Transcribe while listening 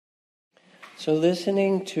So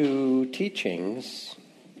listening to teachings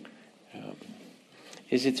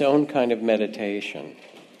is its own kind of meditation.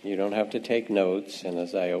 You don't have to take notes, and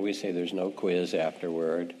as I always say, there's no quiz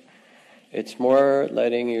afterward. It's more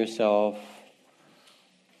letting yourself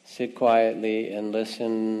sit quietly and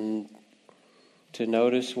listen to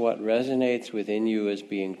notice what resonates within you as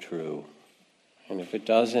being true. And if it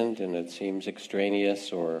doesn't, and it seems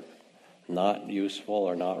extraneous or not useful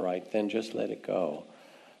or not right, then just let it go.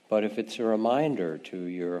 But if it's a reminder to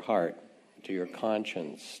your heart, to your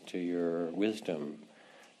conscience, to your wisdom,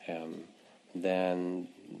 then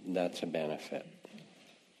that's a benefit.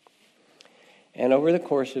 And over the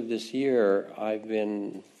course of this year, I've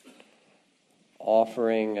been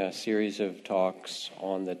offering a series of talks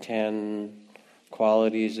on the 10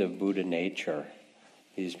 qualities of Buddha nature,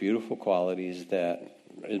 these beautiful qualities that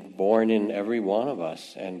are born in every one of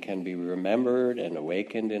us and can be remembered and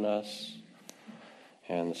awakened in us.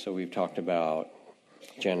 And so we've talked about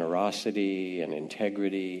generosity and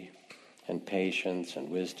integrity and patience and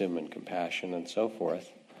wisdom and compassion and so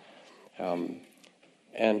forth.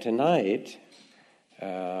 And tonight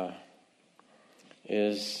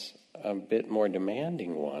is a bit more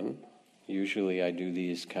demanding one. Usually I do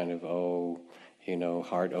these kind of,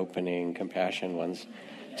 heart-opening, compassion ones.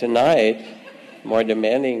 Tonight, more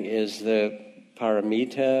demanding is the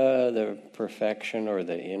paramita, the perfection or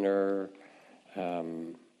the inner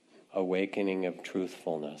awakening of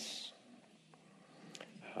truthfulness.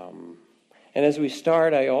 And as we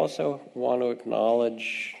start, I also want to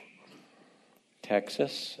acknowledge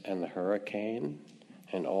Texas and the hurricane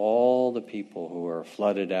and all the people who are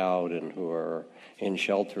flooded out and who are in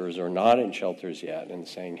shelters or not in shelters yet and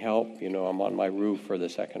saying, help, I'm on my roof or the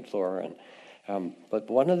second floor. But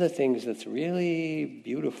one of the things that's really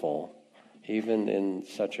beautiful, even in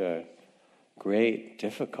such a great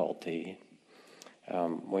difficulty,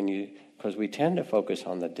 because we tend to focus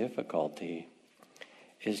on the difficulty,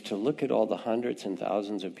 is to look at all the hundreds and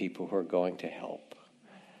thousands of people who are going to help.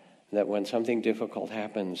 That when something difficult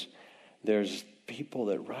happens, there's people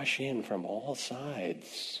that rush in from all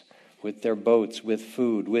sides with their boats, with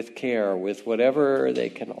food, with care, with whatever they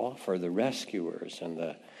can offer, the rescuers and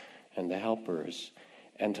the helpers.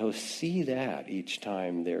 And to see that each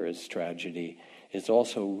time there is tragedy is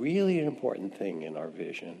also really an important thing in our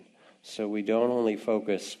vision. So we don't only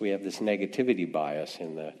focus, we have this negativity bias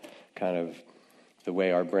in the kind of the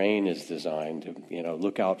way our brain is designed to,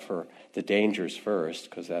 look out for the dangers first,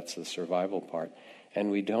 because that's the survival part. And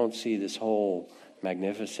we don't see this whole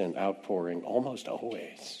magnificent outpouring, almost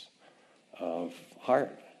always, of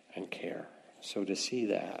heart and care. So to see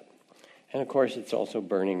that. And of course, it's also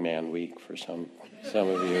Burning Man week for some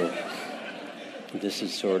of you. This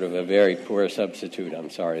is sort of a very poor substitute, I'm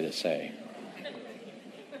sorry to say.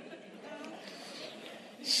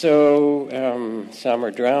 So, some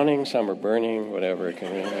are drowning, some are burning, whatever it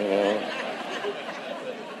can be.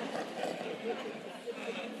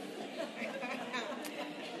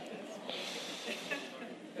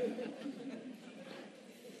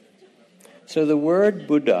 So the word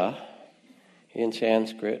Buddha in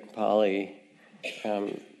Sanskrit, Pali,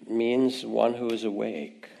 means one who is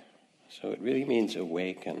awake. So it really means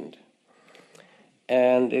awakened.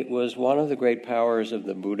 And it was one of the great powers of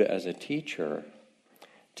the Buddha as a teacher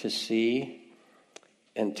to see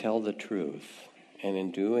and tell the truth. And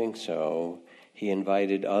in doing so, he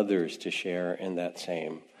invited others to share in that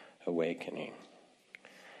same awakening.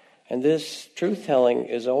 And this truth-telling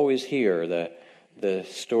is always here. The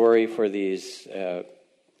story for these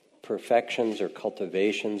perfections or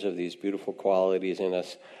cultivations of these beautiful qualities in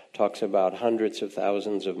us talks about hundreds of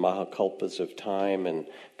thousands of mahakalpas of time and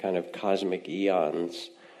kind of cosmic eons.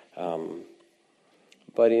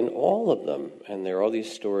 But in all of them, and there are all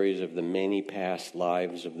these stories of the many past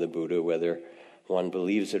lives of the Buddha, whether one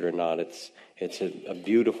believes it or not, it's a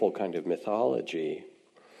beautiful kind of mythology.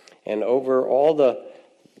 And over all the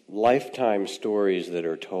lifetime stories that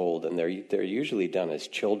are told, and they're usually done as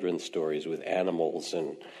children's stories with animals,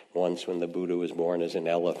 and once when the Buddha was born as an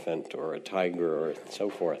elephant or a tiger or so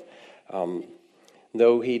forth.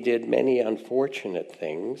 Though he did many unfortunate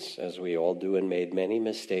things, as we all do, and made many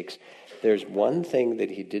mistakes, there's one thing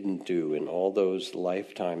that he didn't do in all those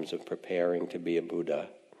lifetimes of preparing to be a Buddha,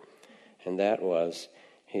 and that was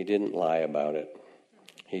he didn't lie about it.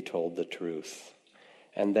 He told the truth.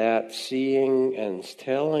 And that seeing and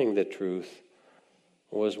telling the truth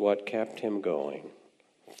was what kept him going.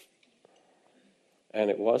 And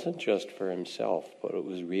it wasn't just for himself, but it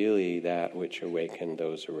was really that which awakened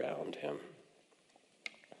those around him.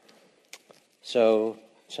 So,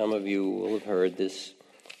 some of you will have heard this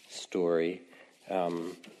story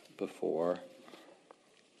before.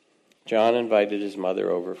 John invited his mother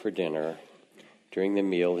over for dinner. During the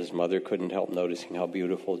meal, his mother couldn't help noticing how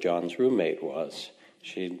beautiful John's roommate was.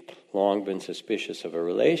 She'd long been suspicious of a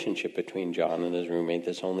relationship between John and his roommate.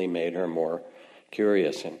 This only made her more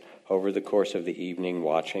curious, and over the course of the evening,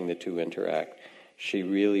 watching the two interact, she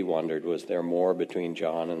really wondered, was there more between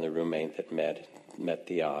John and the roommate that met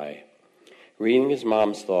the eye? Reading his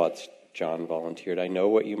mom's thoughts, John volunteered, "I know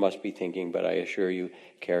what you must be thinking, but I assure you,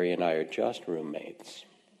 Carrie and I are just roommates."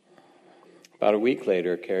 About a week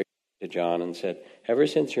later, Carrie came to John and said, "Ever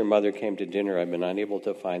since your mother came to dinner, I've been unable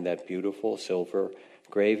to find that beautiful silver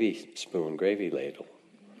gravy ladle.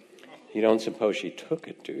 You don't suppose she took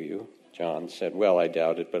it, do you?" John said, "Well, I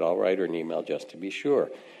doubt it, but I'll write her an email just to be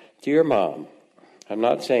sure. Dear Mom, I'm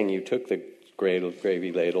not saying you took the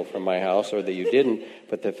gravy ladle from my house or that you didn't,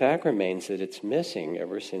 but the fact remains that it's missing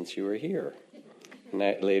ever since you were here."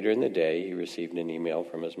 And later in the day, he received an email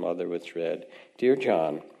from his mother which read, "Dear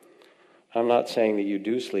John, I'm not saying that you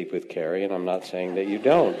do sleep with Carrie, and I'm not saying that you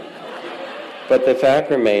don't. But the fact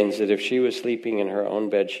remains that if she was sleeping in her own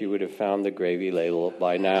bed, she would have found the gravy ladle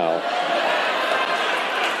by now.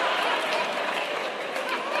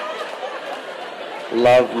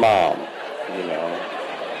 Love, Mom," you know.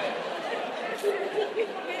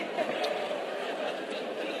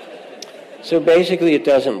 So basically it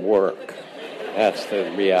doesn't work. That's the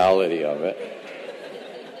reality of it.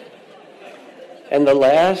 And the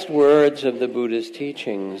last words of the Buddha's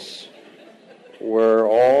teachings were,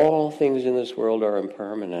 all things in this world are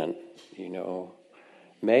impermanent, you know.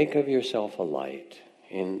 Make of yourself a light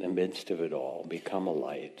in the midst of it all. Become a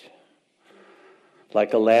light.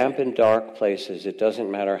 Like a lamp in dark places, it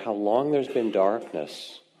doesn't matter how long there's been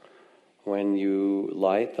darkness. When you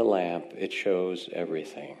light the lamp, it shows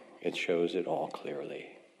everything. It shows it all clearly.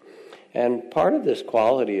 And part of this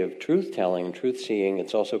quality of truth-telling, truth-seeing,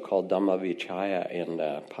 it's also called Dhammavichaya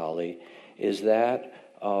in Pali, is that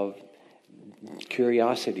of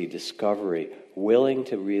curiosity, discovery, willing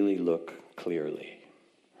to really look clearly.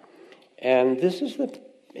 And this is the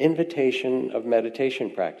invitation of meditation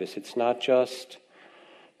practice. It's not just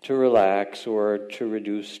to relax or to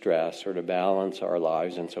reduce stress or to balance our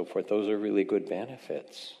lives and so forth. Those are really good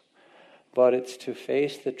benefits. But it's to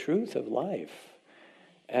face the truth of life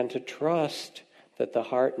and to trust that the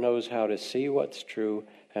heart knows how to see what's true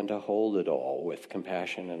and to hold it all with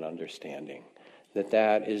compassion and understanding.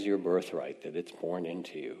 That is your birthright, that it's born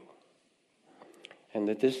into you. And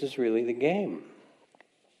that this is really the game.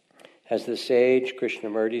 As the sage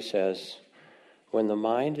Krishnamurti says, when the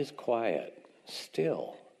mind is quiet,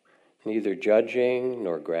 still, neither judging,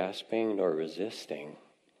 nor grasping, nor resisting,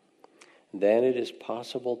 then it is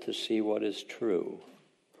possible to see what is true.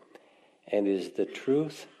 And it is the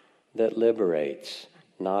truth that liberates,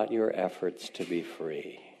 not your efforts to be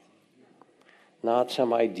free. Not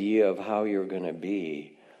some idea of how you're going to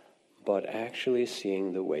be, but actually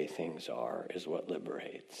seeing the way things are is what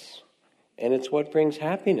liberates. And it's what brings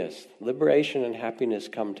happiness. Liberation and happiness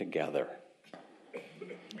come together.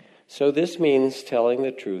 So this means telling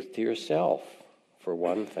the truth to yourself, for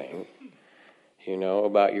one thing. You know,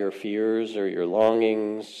 about your fears or your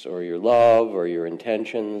longings or your love or your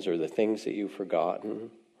intentions or the things that you've forgotten.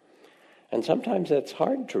 And sometimes that's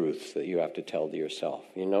hard truths that you have to tell to yourself.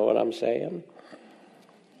 You know what I'm saying?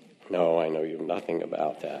 No, I know you know nothing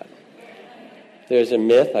about that. There's a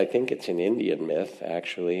myth, I think it's an Indian myth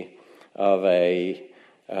actually, of a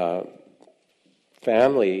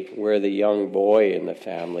family where the young boy in the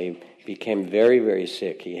family became very, very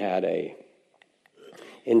sick. He had a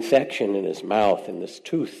infection in his mouth, in this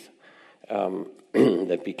tooth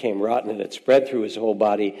that became rotten, and it spread through his whole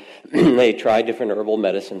body. They tried different herbal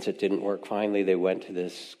medicines. It didn't work. Finally, they went to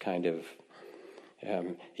this kind of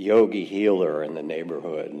yogi healer in the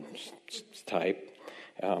neighborhood type,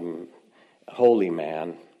 holy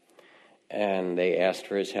man. And they asked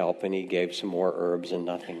for his help, and he gave some more herbs, and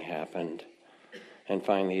nothing happened. And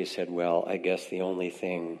finally he said, well, I guess the only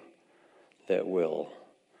thing that will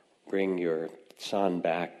bring your son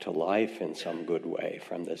back to life in some good way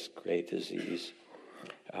from this great disease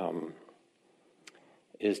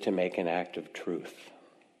is to make an act of truth.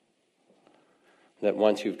 That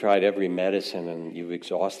once you've tried every medicine and you've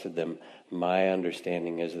exhausted them, my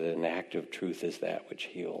understanding is that an act of truth is that which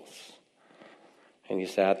heals. And he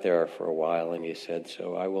sat there for a while and he said,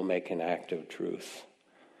 so I will make an act of truth.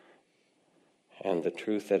 And the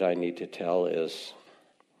truth that I need to tell is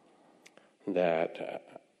that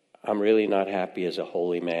I'm really not happy as a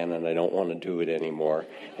holy man and I don't want to do it anymore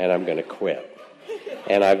and I'm going to quit.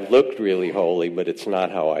 And I've looked really holy, but it's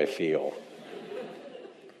not how I feel.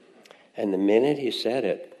 And the minute he said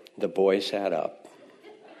it, the boy sat up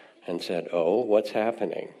and said, oh, what's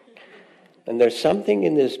happening? And there's something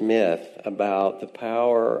in this myth about the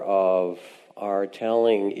power of our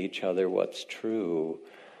telling each other what's true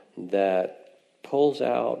that pulls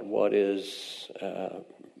out what is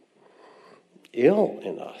ill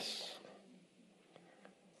in us.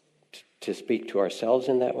 To speak to ourselves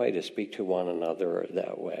in that way, to speak to one another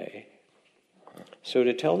that way. So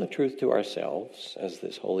to tell the truth to ourselves, as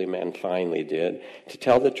this holy man finally did, to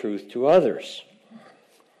tell the truth to others.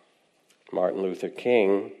 Martin Luther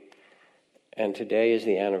King, and today is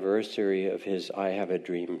the anniversary of his I Have a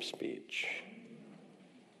Dream speech.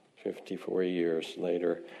 54 years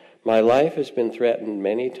later. My life has been threatened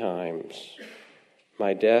many times.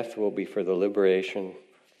 My death will be for the liberation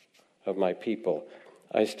of my people.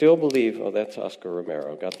 I still believe, that's Oscar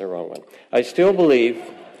Romero, got the wrong one. I still believe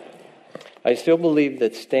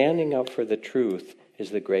that standing up for the truth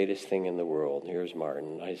is the greatest thing in the world. Here's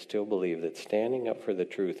Martin. I still believe that standing up for the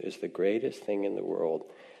truth is the greatest thing in the world.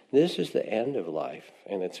 This is the end of life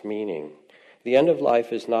and its meaning. The end of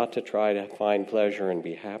life is not to try to find pleasure and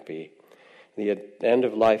be happy. The end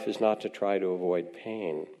of life is not to try to avoid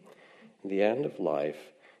pain. The end of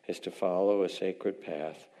life is to follow a sacred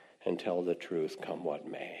path and tell the truth, come what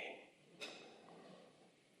may.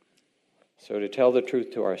 So to tell the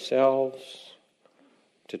truth to ourselves,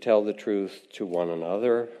 to tell the truth to one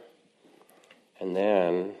another, and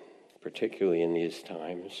then, particularly in these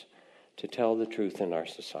times, to tell the truth in our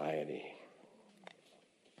society.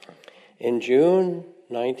 In June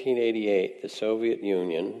 1988, the Soviet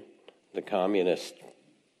Union, the communist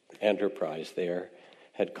enterprise there,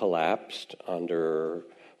 had collapsed under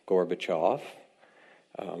Gorbachev,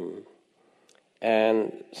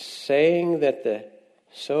 and saying that the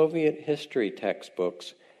Soviet history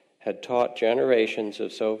textbooks had taught generations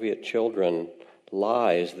of Soviet children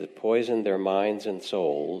lies that poisoned their minds and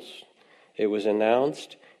souls, it was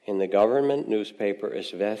announced in the government newspaper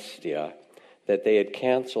Izvestia that they had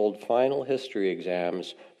canceled final history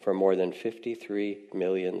exams for more than 53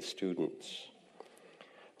 million students.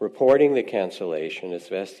 Reporting the cancellation,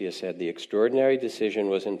 Izvestia said the extraordinary decision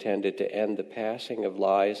was intended to end the passing of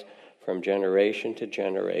lies from generation to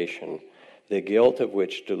generation, the guilt of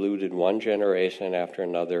which deluded one generation after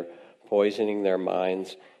another, poisoning their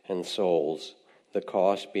minds and souls, the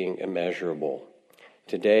cost being immeasurable.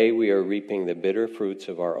 Today we are reaping the bitter fruits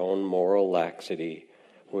of our own moral laxity.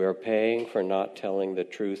 We are paying for not telling the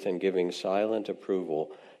truth and giving silent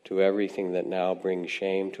approval to everything that now brings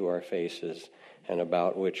shame to our faces and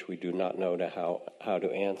about which we do not know how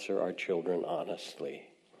to answer our children honestly.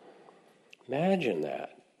 Imagine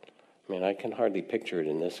that. I mean, I can hardly picture it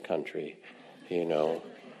in this country,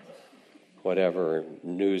 whatever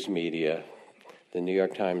news media. The New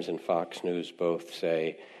York Times and Fox News both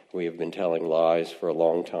say we have been telling lies for a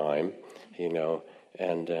long time,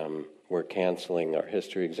 and we're canceling our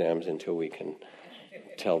history exams until we can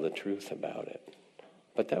tell the truth about it.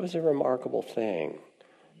 But that was a remarkable thing,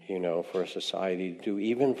 for a society to do,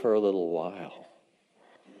 even for a little while.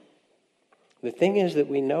 The thing is that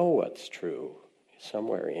we know what's true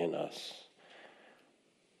somewhere in us.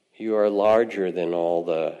 You are larger than all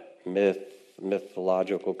the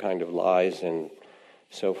mythological kind of lies and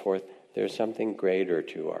so forth. There's something greater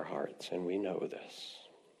to our hearts, and we know this.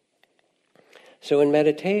 So in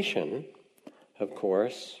meditation, of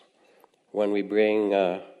course, when we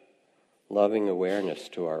bring loving awareness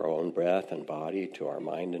to our own breath and body, to our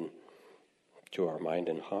mind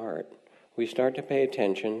and heart, we start to pay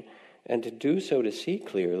attention, and to do so, to see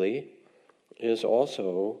clearly, is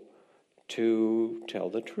also to tell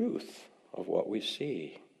the truth of what we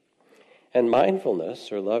see. And mindfulness,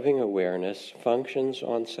 or loving awareness, functions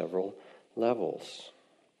on several levels.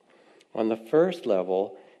 On the first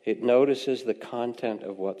level, it notices the content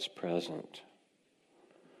of what's present.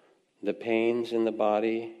 The pains in the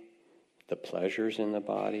body, the pleasures in the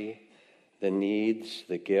body, the needs,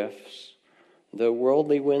 the gifts, the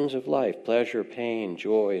worldly winds of life, pleasure, pain,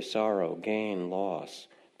 joy, sorrow, gain, loss,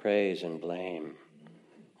 praise, and blame,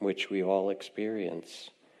 which we all experience,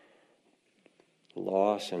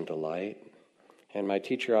 loss and delight. And my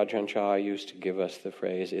teacher Ajahn Chah used to give us the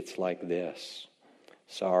phrase, it's like this.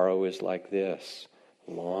 Sorrow is like this.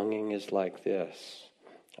 Longing is like this.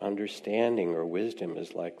 Understanding or wisdom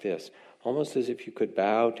is like this. Almost as if you could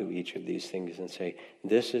bow to each of these things and say,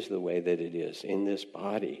 this is the way that it is. In this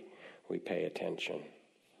body, we pay attention.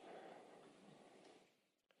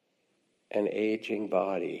 An aging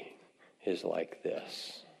body is like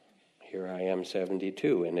this. Here I am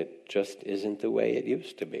 72, and it just isn't the way it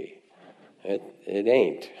used to be. It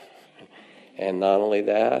ain't. And not only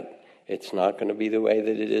that, it's not going to be the way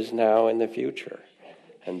that it is now in the future.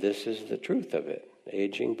 And this is the truth of it.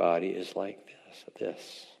 Aging body is like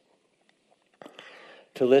this.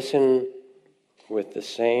 to listen with the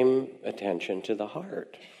same attention to the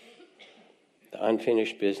heart. The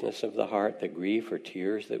unfinished business of the heart, the grief or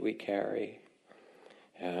tears that we carry,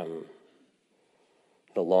 the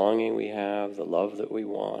longing we have, the love that we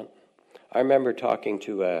want. I remember talking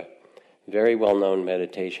to a very well-known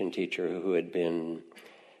meditation teacher who had been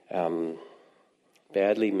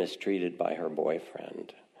badly mistreated by her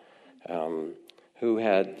boyfriend, who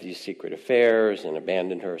had these secret affairs and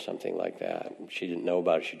abandoned her or something like that. She didn't know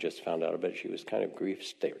about it. She just found out about it. She was kind of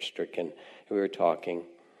grief-stricken. We were talking.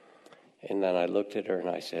 And then I looked at her and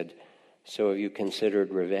I said, "So have you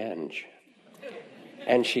considered revenge?"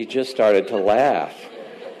 And she just started to laugh,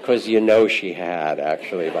 because she had,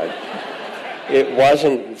 actually. But it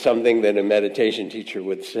wasn't something that a meditation teacher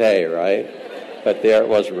would say, right? But there it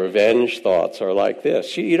was, revenge thoughts are like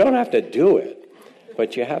this. You don't have to do it,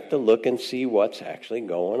 but you have to look and see what's actually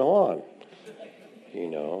going on,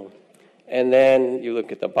 And then you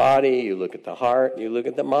look at the body, you look at the heart, you look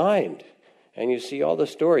at the mind. And you see all the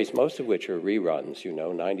stories, most of which are reruns,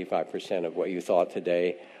 95% of what you thought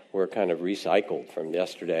today were kind of recycled from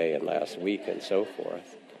yesterday and last week and so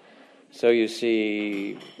forth. So you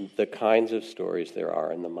see the kinds of stories there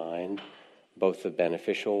are in the mind, both the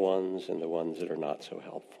beneficial ones and the ones that are not so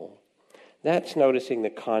helpful. That's noticing the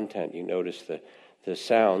content. You notice the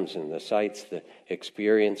sounds and the sights, the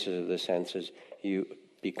experiences of the senses. You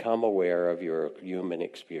become aware of your human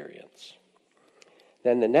experience.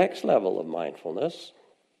 Then the next level of mindfulness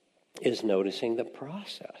is noticing the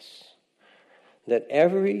process. That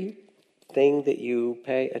everything that you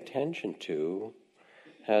pay attention to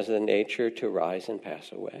has the nature to rise and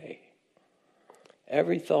pass away.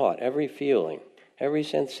 Every thought, every feeling, every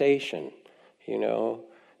sensation,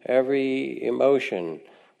 every emotion,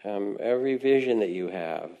 every vision that you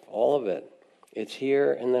have, all of it, it's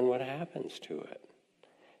here, and then what happens to it?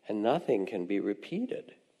 And nothing can be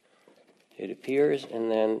repeated. It appears and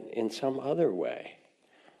then in some other way.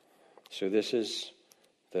 So this is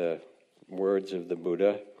the words of the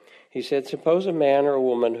Buddha. He said, "Suppose a man or a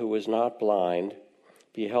woman who was not blind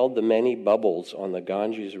beheld the many bubbles on the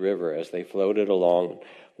Ganges River as they floated along,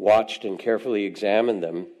 watched and carefully examined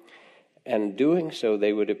them, and doing so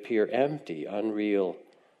they would appear empty, unreal,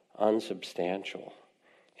 unsubstantial.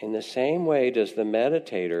 In the same way does the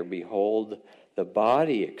meditator behold the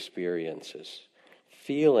body experiences,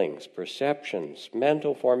 feelings, perceptions,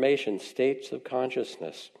 mental formations, states of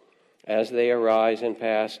consciousness. As they arise and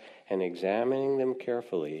pass, and examining them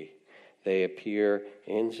carefully, they appear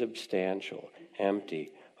insubstantial,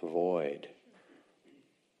 empty, void."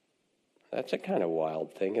 That's a kind of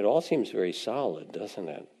wild thing. It all seems very solid, doesn't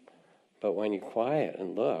it? But when you quiet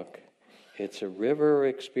and look, it's a river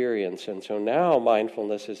experience. And so now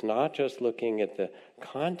mindfulness is not just looking at the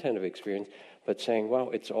content of experience, but saying, wow,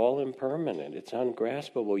 it's all impermanent. It's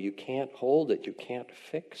ungraspable. You can't hold it. You can't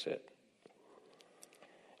fix it.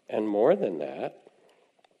 And more than that,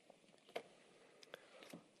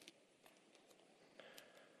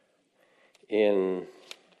 it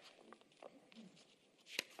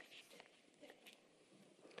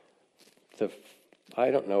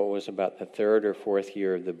was about the third or fourth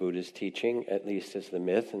year of the Buddha's teaching, at least as the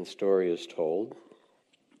myth and story is told,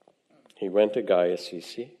 he went to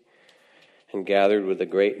Gayasisi and gathered with a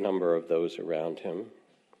great number of those around him.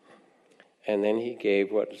 And then he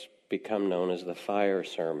gave what's become known as the fire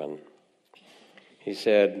sermon. He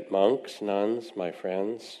said, "Monks, nuns, my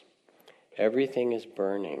friends, everything is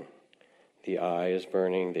burning. The eye is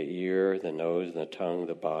burning, the ear, the nose, the tongue,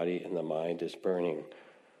 the body, and the mind is burning.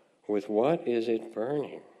 With what is it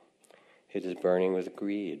burning? It is burning with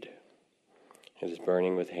greed. It is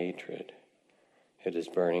burning with hatred. It is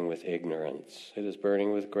burning with ignorance. It is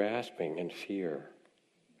burning with grasping and fear.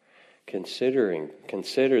 Consider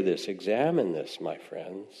this, examine this, my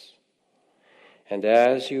friends. And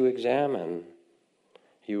as you examine,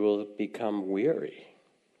 you will become weary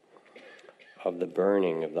of the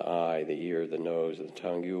burning of the eye, the ear, the nose, the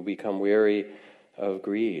tongue. You will become weary of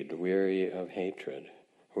greed, weary of hatred,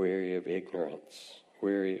 weary of ignorance,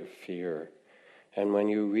 weary of fear. And when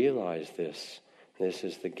you realize this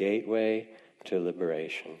is the gateway to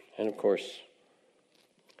liberation." And of course,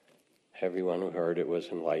 everyone who heard it was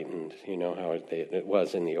enlightened. You know how it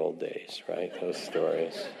was in the old days, right? Those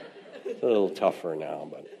stories. It's a little tougher now,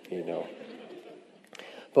 but you know.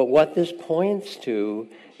 But what this points to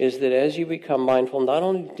is that as you become mindful, not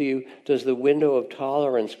only does the window of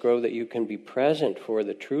tolerance grow that you can be present for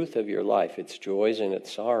the truth of your life, its joys and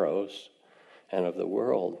its sorrows, and of the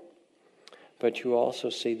world, but you also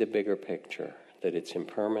see the bigger picture, that it's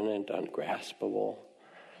impermanent, ungraspable,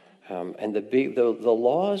 And the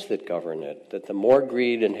laws that govern it, that the more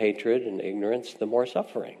greed and hatred and ignorance, the more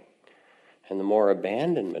suffering. And the more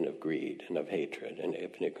abandonment of greed and of hatred and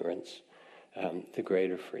of ignorance, the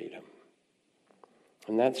greater freedom.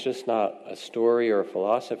 And that's just not a story or a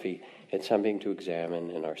philosophy. It's something to examine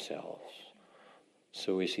in ourselves.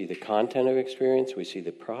 So we see the content of experience, we see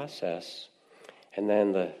the process, and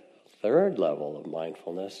then the third level of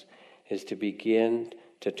mindfulness is to begin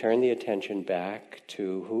to turn the attention back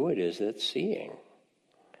to who it is that's seeing.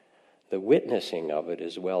 The witnessing of it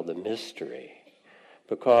as well, the mystery.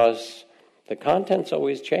 Because the content's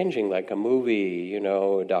always changing, like a movie,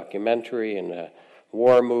 a documentary and a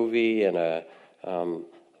war movie and a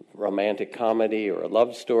romantic comedy or a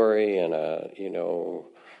love story and a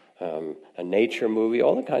nature movie,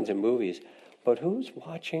 all the kinds of movies. But who's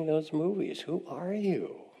watching those movies? Who are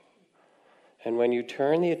you? And when you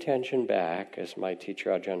turn the attention back, as my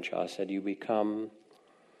teacher Ajahn Chah said, you become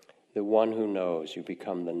the one who knows. You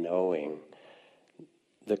become the knowing,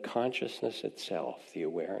 the consciousness itself, the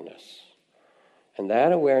awareness. And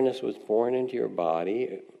that awareness was born into your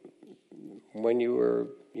body when you were,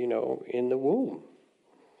 in the womb.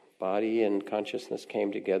 Body and consciousness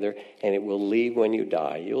came together, and it will leave when you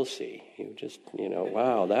die. You'll see. You just,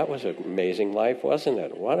 wow, that was an amazing life, wasn't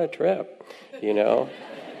it? What a trip,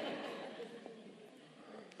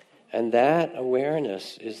 And that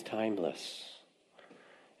awareness is timeless.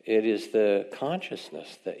 It is the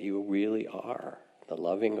consciousness that you really are, the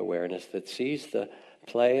loving awareness that sees the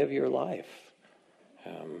play of your life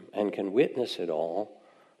and can witness it all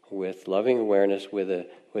with loving awareness, with a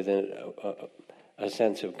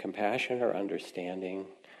sense of compassion or understanding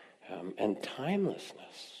and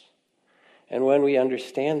timelessness. And when we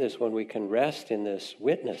understand this, when we can rest in this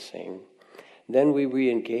witnessing, then we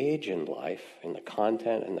re-engage in life, in the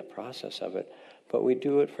content and the process of it, but we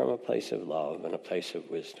do it from a place of love and a place of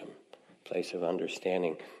wisdom, a place of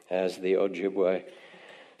understanding. As the Ojibwe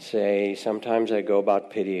say, sometimes I go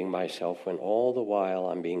about pitying myself when all the while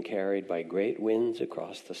I'm being carried by great winds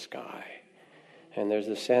across the sky. And there's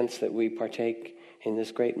a sense that we partake in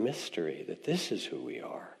this great mystery, that this is who we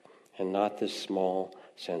are, and not this small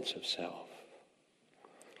sense of self.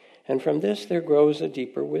 And from this there grows a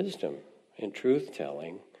deeper wisdom. In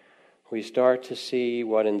truth-telling, we start to see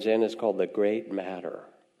what in Zen is called the great matter.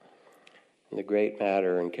 And the great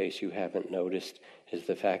matter, in case you haven't noticed, is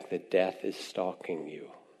the fact that death is stalking you.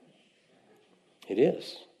 It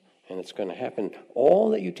is, and it's going to happen. All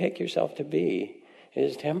that you take yourself to be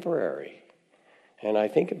is temporary. And I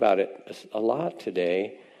think about it a lot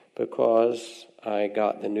today because I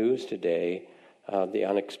got the news today of the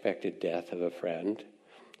unexpected death of a friend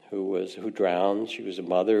who drowned. She was a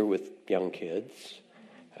mother with young kids,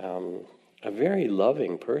 a very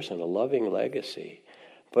loving person, a loving legacy.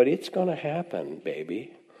 But it's going to happen,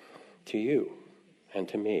 baby, to you and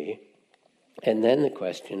to me. And then the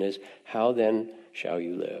question is, how then shall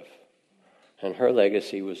you live? And her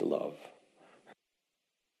legacy was love.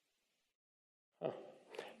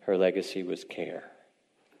 Her legacy was care.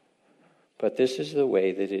 But this is the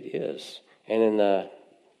way that it is. And in the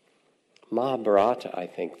Mahabharata, I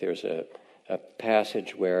think there's a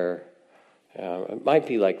passage where, it might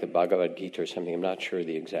be like the Bhagavad Gita or something, I'm not sure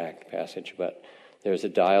the exact passage, but there's a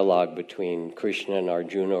dialogue between Krishna and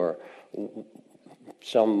Arjuna, or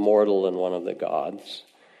some mortal and one of the gods,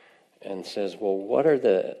 and says, well, what are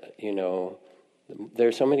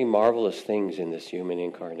there's so many marvelous things in this human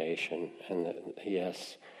incarnation,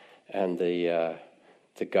 and the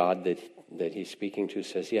God that he's speaking to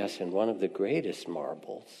says, yes, and one of the greatest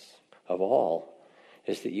marvels of all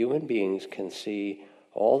is that human beings can see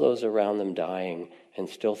all those around them dying and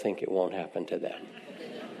still think it won't happen to them.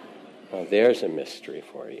 Well, there's a mystery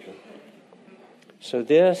for you. So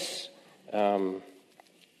this, from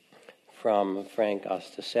Frank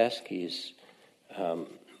Ostaseski's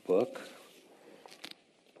book,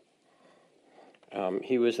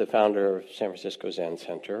 he was the founder of San Francisco Zen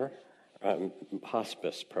Center,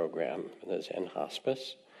 hospice program, the Zen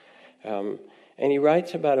Hospice. And he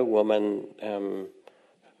writes about a woman,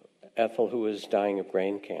 Ethel, who was dying of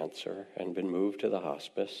brain cancer and been moved to the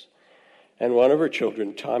hospice. And one of her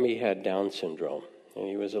children, Tommy, had Down syndrome, and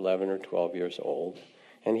he was 11 or 12 years old.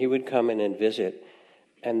 And he would come in and visit,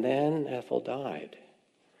 and then Ethel died.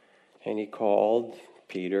 And he called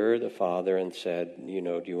Peter, the father, and said, do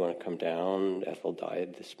you want to come down? Ethel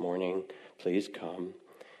died this morning. Please come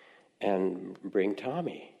and bring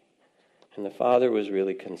Tommy. And the father was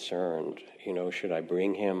really concerned. Should I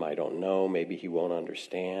bring him? I don't know. Maybe he won't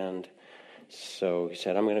understand. So he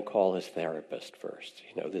said, I'm going to call his therapist first.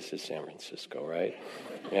 This is San Francisco, right?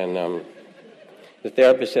 And The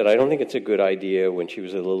therapist said, I don't think it's a good idea. When she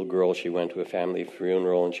was a little girl, she went to a family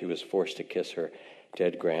funeral and she was forced to kiss her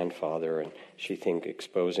dead grandfather, and she think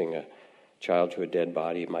exposing a child to a dead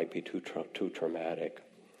body might be too traumatic.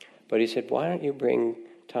 But he said, why don't you bring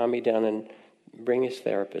Tommy down and bring his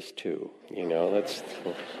therapist too?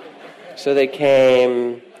 So they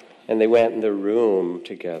came, and they went in the room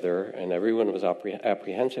together, and everyone was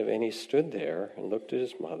apprehensive, and he stood there and looked at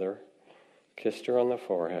his mother, kissed her on the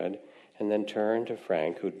forehead, and then turned to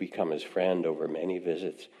Frank, who'd become his friend over many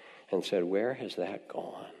visits, and said, where has that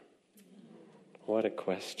gone? What a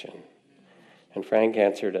question. And Frank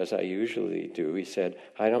answered, as I usually do. He said,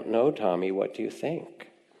 I don't know, Tommy, what do you think?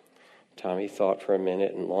 Tommy thought for a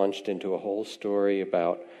minute and launched into a whole story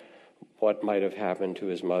about what might have happened to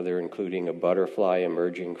his mother, including a butterfly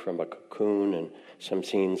emerging from a cocoon and some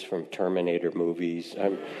scenes from Terminator movies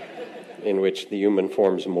in which the human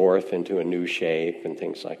forms morph into a new shape and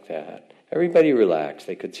things like that. Everybody relaxed.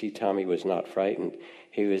 They could see Tommy was not frightened.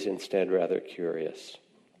 He was instead rather curious.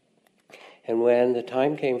 And when the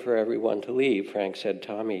time came for everyone to leave, Frank said,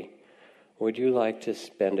 Tommy, would you like to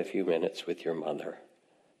spend a few minutes with your mother,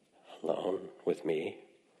 alone with me?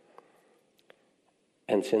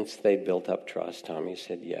 And since they'd built up trust, Tommy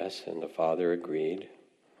said yes, and the father agreed.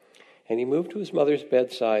 And he moved to his mother's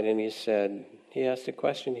bedside, and he asked a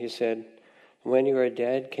question. He said, when you are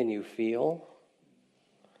dead, can you feel?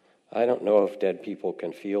 I don't know if dead people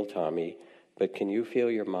can feel, Tommy, but can you feel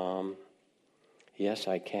your mom? Yes,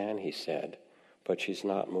 I can, he said, but she's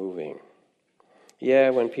not moving.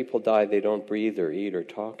 Yeah, when people die, they don't breathe or eat or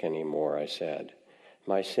talk anymore, I said.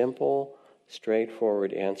 My simple,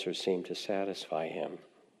 straightforward answer seemed to satisfy him.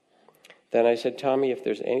 Then I said, Tommy, if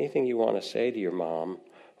there's anything you want to say to your mom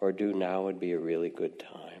or do now would be a really good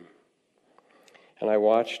time. And I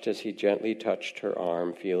watched as he gently touched her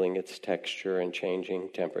arm, feeling its texture and changing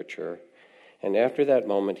temperature. And after that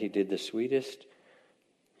moment, he did the sweetest,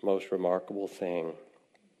 most remarkable thing.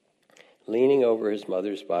 Leaning over his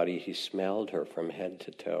mother's body, he smelled her from head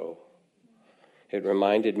to toe. It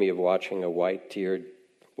reminded me of watching a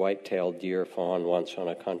white-tailed deer fawn once on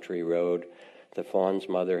a country road. The fawn's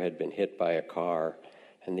mother had been hit by a car,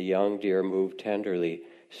 and the young deer moved tenderly,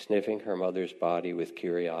 sniffing her mother's body with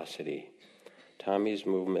curiosity. Tommy's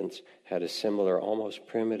movements had a similar, almost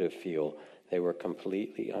primitive feel. They were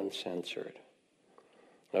completely uncensored.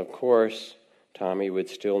 Of course, Tommy would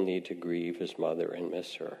still need to grieve his mother and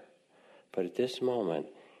miss her. But at this moment,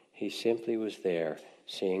 he simply was there,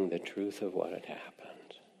 seeing the truth of what had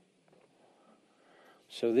happened.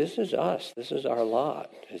 So this is us. This is our lot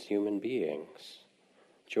as human beings.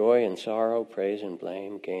 Joy and sorrow, praise and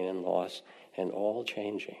blame, gain and loss, and all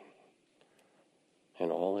changing,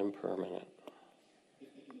 and all impermanent.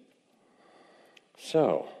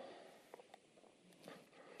 So,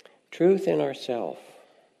 truth in ourself.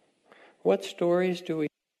 What stories do we...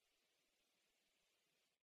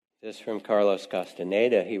 This from Carlos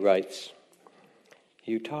Castaneda. He writes,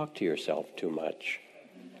 you talk to yourself too much.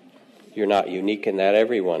 You're not unique in that,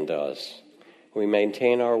 everyone does. We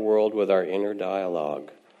maintain our world with our inner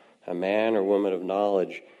dialogue. A man or woman of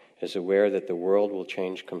knowledge is aware that the world will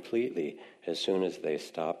change completely as soon as they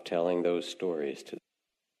stop telling those stories to them.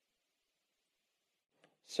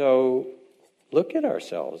 So, look at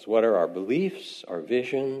ourselves. What are our beliefs, our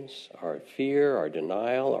visions, our fear, our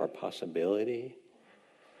denial, our possibility?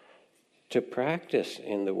 To practice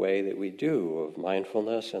in the way that we do of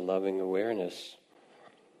mindfulness and loving awareness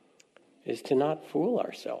is to not fool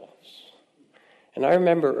ourselves. And I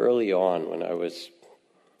remember early on when I was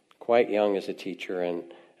quite young as a teacher, and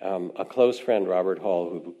a close friend, Robert Hall,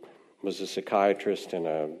 who was a psychiatrist and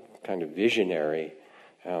a kind of visionary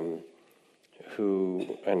and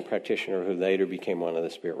practitioner who later became one of the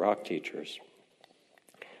Spirit Rock teachers.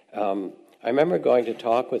 I remember going to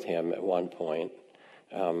talk with him at one point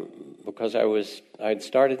because I'd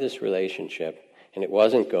started this relationship and it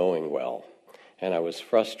wasn't going well. And I was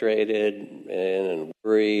frustrated and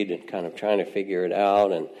worried and kind of trying to figure it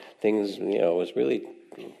out, and things, it was really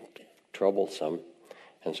troublesome.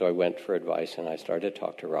 And so I went for advice, and I started to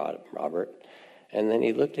talk to Robert. And then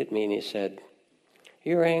he looked at me and he said,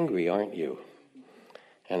 you're angry, aren't you?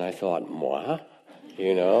 And I thought, moi?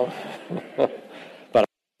 But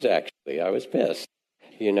I was pissed.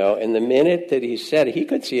 And the minute that he said it, he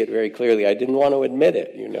could see it very clearly. I didn't want to admit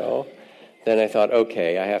it, Then I thought,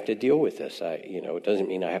 okay, I have to deal with this. It doesn't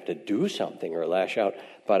mean I have to do something or lash out,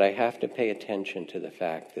 but I have to pay attention to the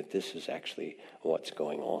fact that this is actually what's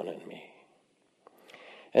going on in me.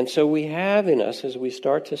 And so we have in us, as we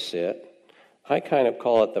start to sit, I kind of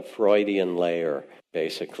call it the Freudian layer,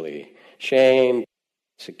 basically. Shame,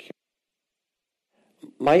 security,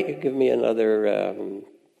 Might you give me another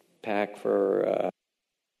pack for,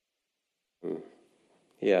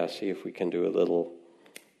 see if we can do a little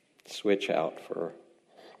switch out for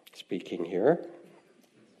speaking here.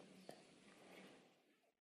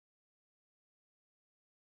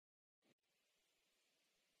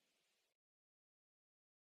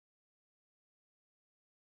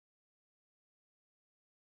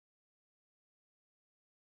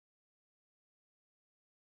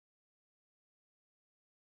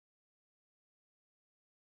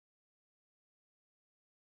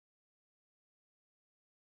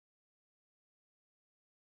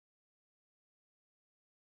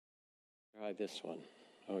 Try this one.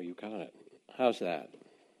 Oh, you got it. How's that?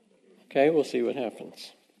 Okay, we'll see what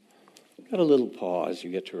happens. Got a little pause. You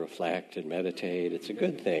get to reflect and meditate. It's a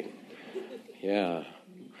good thing. Yeah.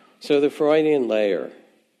 So the Freudian layer,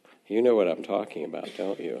 you know what I'm talking about,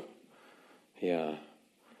 don't you? Yeah.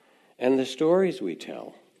 And the stories we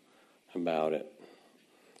tell about it.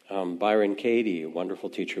 Byron Katie, a wonderful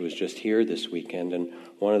teacher, was just here this weekend, and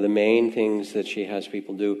one of the main things that she has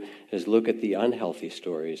people do is look at the unhealthy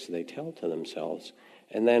stories they tell to themselves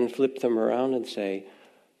and then flip them around and say,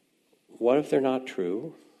 what if they're not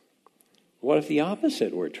true? What if the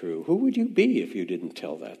opposite were true? Who would you be if you didn't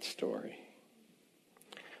tell that story?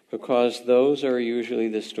 Because those are usually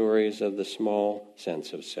the stories of the small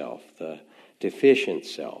sense of self, the deficient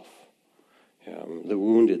self, the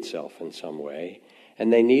wounded self in some way.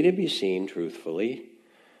 And they need to be seen truthfully.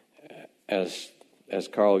 As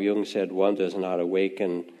Carl Jung said, one does not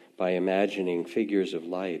awaken by imagining figures of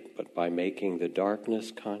light, but by making the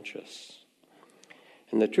darkness conscious.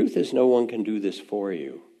 And the truth is, no one can do this for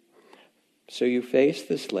you. So you face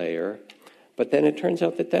this layer, but then it turns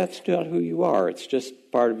out that that's not who you are. It's just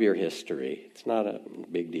part of your history. It's not a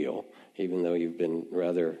big deal, even though you've been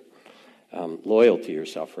rather loyal to your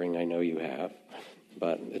suffering. I know you have.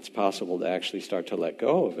 But it's possible to actually start to let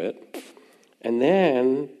go of it. And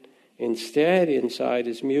then, instead, inside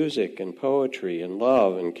is music and poetry and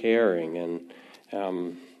love and caring.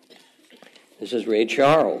 And this is Ray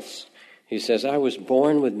Charles. He says, I was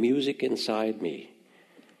born with music inside me.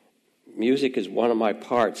 Music is one of my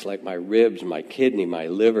parts, like my ribs, my kidney, my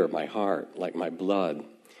liver, my heart, like my blood.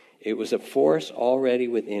 It was a force already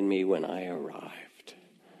within me when I arrived.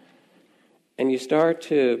 And you start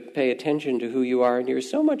to pay attention to who you are, and you're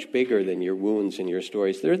so much bigger than your wounds and your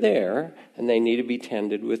stories. They're there, and they need to be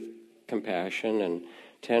tended with compassion and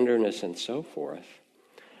tenderness and so forth.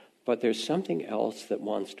 But there's something else that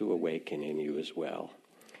wants to awaken in you as well.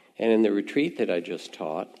 And in the retreat that I just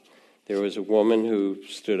taught, there was a woman who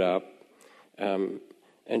stood up, and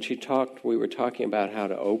we were talking about how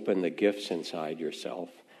to open the gifts inside yourself.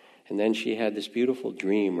 And then she had this beautiful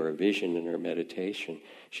dream or a vision in her meditation.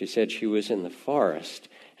 She said she was in the forest,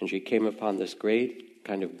 and she came upon this great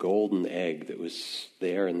kind of golden egg that was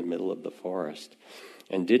there in the middle of the forest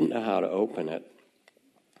and didn't know how to open it.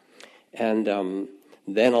 And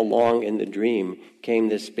then along in the dream came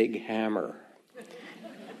this big hammer.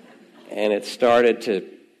 And it started to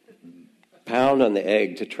pound on the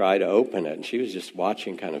egg to try to open it. And she was just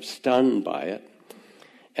watching, kind of stunned by it.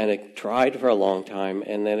 And it tried for a long time,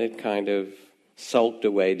 and then it kind of sulked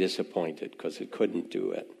away disappointed because it couldn't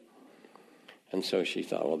do it. And so she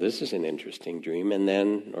thought, well, this is an interesting dream,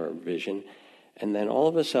 or vision. And then all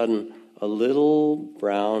of a sudden, a little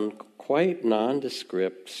brown, quite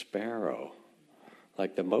nondescript sparrow,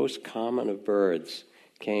 like the most common of birds,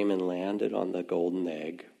 came and landed on the golden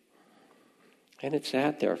egg. And it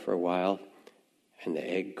sat there for a while, and the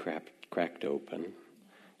egg cracked open,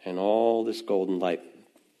 and all this golden light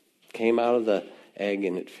came out of the egg,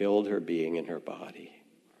 and it filled her being and her body.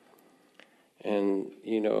 And,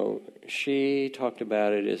 she talked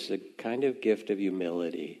about it as a kind of gift of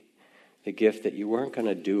humility, the gift that you weren't going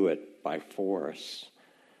to do it by force,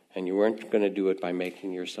 and you weren't going to do it by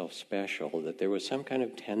making yourself special, that there was some kind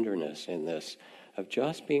of tenderness in this, of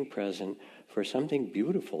just being present for something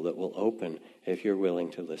beautiful that will open if you're willing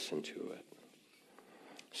to listen to it.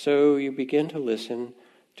 So you begin to listen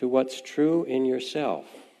to what's true in yourself.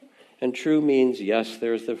 And true means, yes,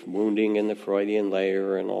 there's the wounding and the Freudian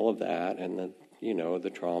layer and all of that, and the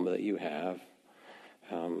trauma that you have,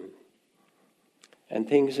 and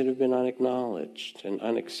things that have been unacknowledged and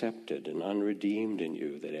unaccepted and unredeemed in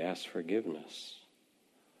you that ask forgiveness,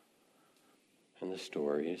 and the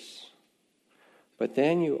stories. But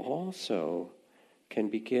then you also can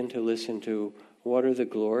begin to listen to what are the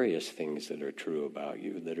glorious things that are true about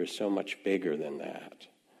you that are so much bigger than that.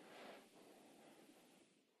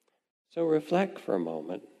 So reflect for a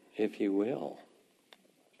moment, if you will.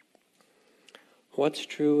 What's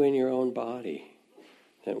true in your own body?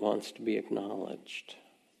 that wants to be acknowledged?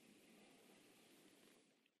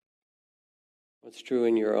 What's true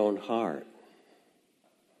in your own heart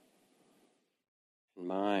and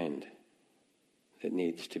mind that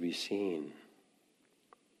needs to be seen?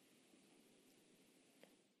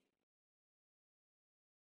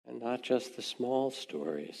 And not just the small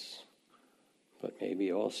stories, but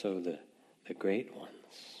maybe also the great ones.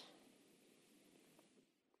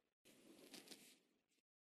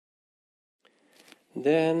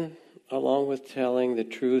 Then, along with telling the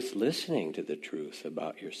truth, listening to the truth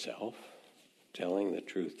about yourself, telling the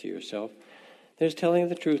truth to yourself, there's telling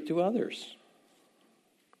the truth to others.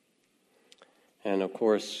 And of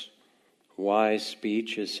course, wise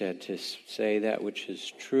speech is said to say that which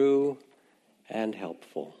is true and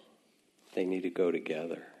helpful. They need to go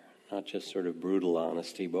together. Not just sort of brutal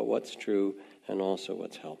honesty, but what's true and also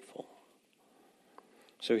what's helpful.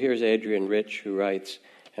 So here's Adrian Rich, who writes,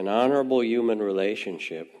 "An honorable human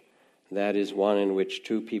relationship, that is one in which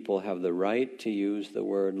two people have the right to use the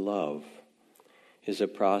word love, is a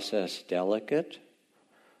process delicate,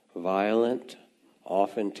 violent,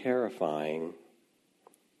 often terrifying,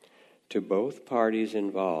 to both parties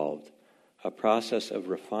involved, a process of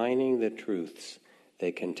refining the truths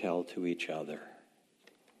they can tell to each other."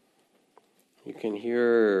 You can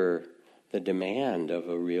hear the demand of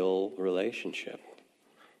a real relationship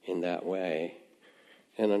in that way.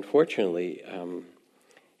 And unfortunately,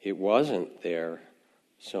 it wasn't there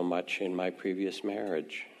so much in my previous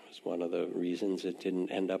marriage. It was one of the reasons it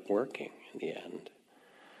didn't end up working in the end.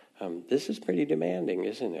 This is pretty demanding,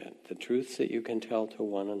 isn't it? The truths that you can tell to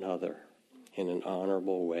one another in an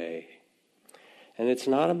honorable way. And it's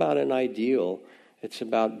not about an ideal. It's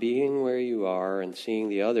about being where you are and seeing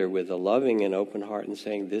the other with a loving and open heart and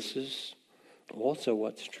saying, this is also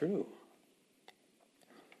what's true.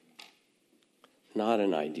 Not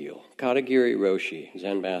an ideal. Katagiri Roshi,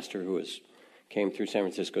 Zen master who came through San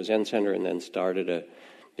Francisco Zen Center and then started a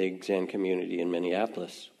big Zen community in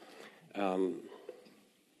Minneapolis,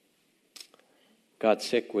 got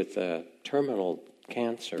sick with terminal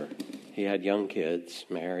cancer. He had young kids,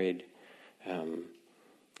 married,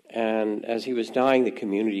 and as he was dying, the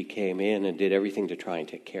community came in and did everything to try and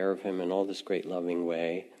take care of him in all this great loving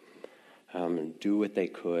way, and do what they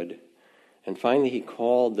could. And finally he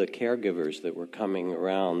called the caregivers that were coming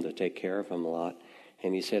around to take care of him a lot,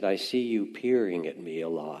 and he said, "I see you peering at me a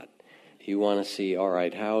lot. You want to see, all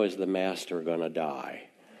right, how is the master going to die,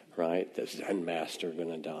 right? The Zen master going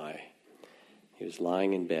to die." He was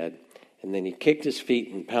lying in bed, and then he kicked his feet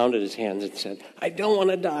and pounded his hands and said, "I don't want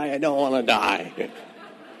to die, I don't want to die."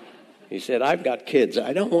 He said, "I've got kids,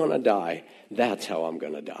 I don't want to die. That's how I'm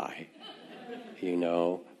going to die." You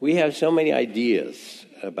know, we have so many ideas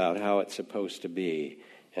about how it's supposed to be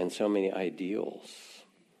and so many ideals.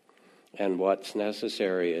 And what's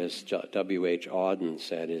necessary, as W.H. Auden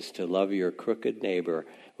said, is to love your crooked neighbor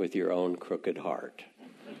with your own crooked heart.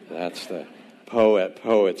 That's the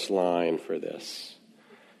poet's line for this,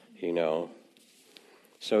 you know.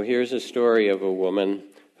 So here's a story of a woman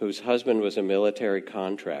whose husband was a military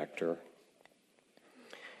contractor,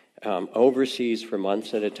 overseas for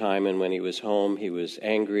months at a time, and when he was home, he was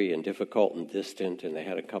angry and difficult and distant, and they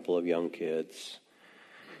had a couple of young kids.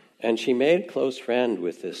 And she made a close friend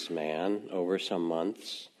with this man over some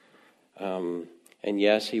months. And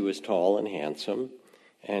yes, he was tall and handsome,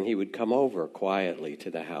 and he would come over quietly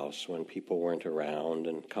to the house when people weren't around,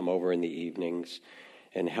 and come over in the evenings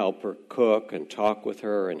and help her cook and talk with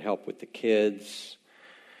her and help with the kids,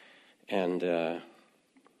 and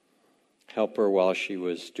help her while she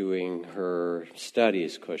was doing her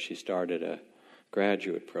studies, because she started a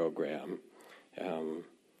graduate program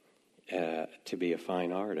to be a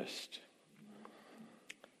fine artist.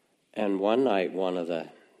 And one night, one of the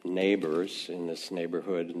neighbors in this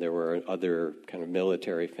neighborhood, and there were other kind of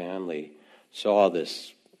military family, saw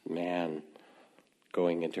this man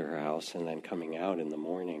going into her house and then coming out in the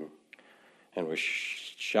morning, and was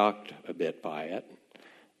shocked a bit by it,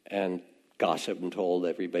 and gossiped and told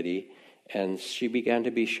everybody. And she began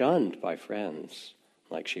to be shunned by friends,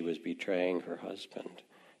 like she was betraying her husband,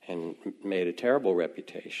 and made a terrible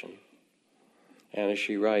reputation. And as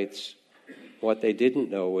she writes, what they didn't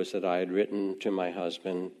know was that I had written to my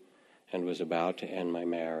husband and was about to end my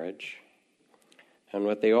marriage. And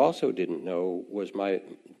what they also didn't know was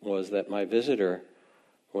that my visitor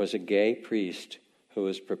was a gay priest who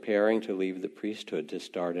was preparing to leave the priesthood to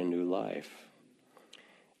start a new life.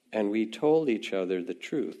 And we told each other the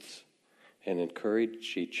truths and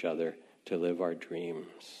encourage each other to live our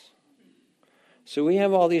dreams. So we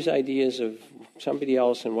have all these ideas of somebody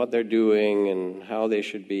else and what they're doing and how they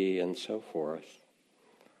should be and so forth.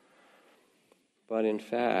 But in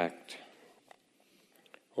fact,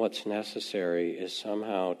 what's necessary is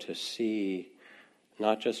somehow to see,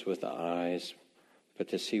 not just with the eyes, but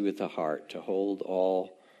to see with the heart, to hold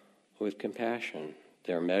all with compassion,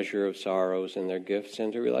 their measure of sorrows and their gifts,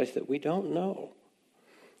 and to realize that we don't know.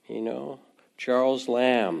 Charles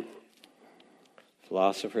Lamb,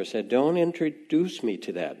 philosopher, said, "Don't introduce me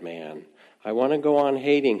to that man. I want to go on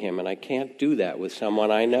hating him, and I can't do that with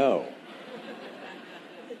someone I know."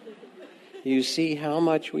 You see how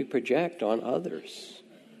much we project on others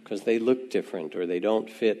because they look different or they don't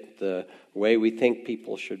fit the way we think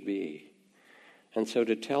people should be. And so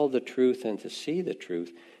to tell the truth and to see the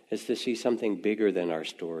truth is to see something bigger than our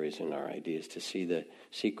stories and our ideas, to see the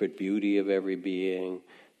secret beauty of every being,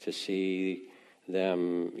 to see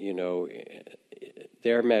them,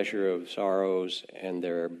 their measure of sorrows and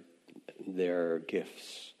their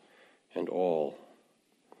gifts and all.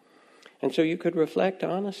 And so you could reflect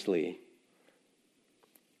honestly.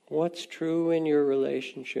 What's true in your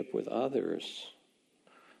relationship with others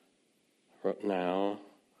now?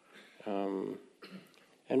 And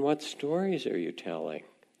what stories are you telling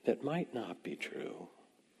that might not be true?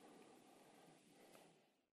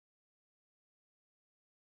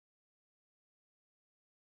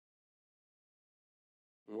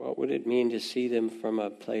 What would it mean to see them from a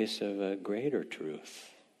place of a greater truth?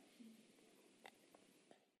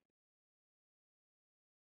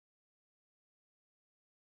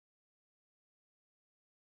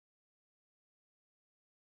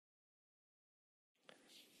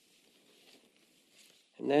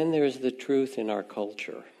 And then there's the truth in our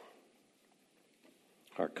culture,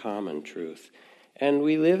 our common truth. And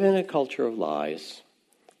we live in a culture of lies.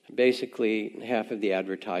 Basically, half of the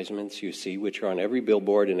advertisements you see, which are on every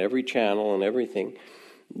billboard and every channel and everything,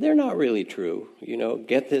 they're not really true.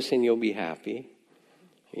 Get this and you'll be happy.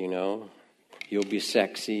 You'll be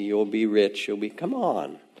sexy, you'll be rich, come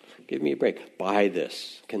on, give me a break. Buy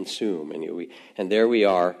this, consume. And there we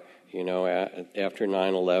are, after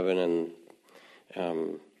 9/11 and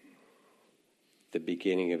the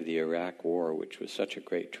beginning of the Iraq War, which was such a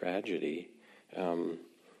great tragedy,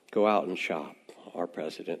 go out and shop. Our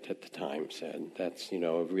president at the time said that's,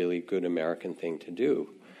 a really good American thing to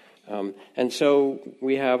do. And so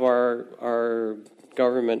we have our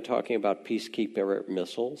government talking about peacekeeper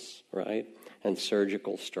missiles, right, and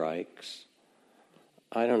surgical strikes.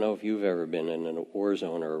 I don't know if you've ever been in a war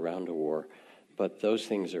zone or around a war, but those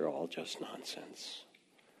things are all just nonsense.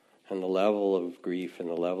 And the level of grief and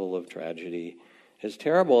the level of tragedy is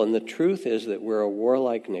terrible. And the truth is that we're a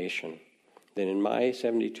warlike nation. That in my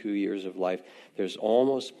 72 years of life, there's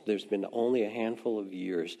been only a handful of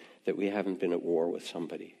years that we haven't been at war with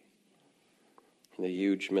somebody. The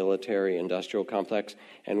huge military industrial complex,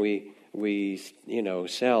 and we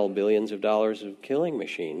sell billions of dollars of killing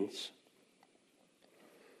machines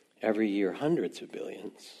every year, hundreds of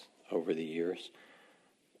billions over the years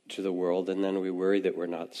to the world, and then we worry that we're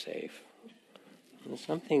not safe. There's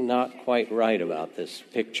something not quite right about this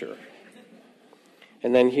picture.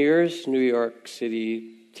 And then here's New York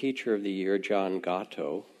City Teacher of the Year, John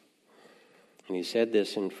Gatto. And he said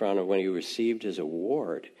this in front of when he received his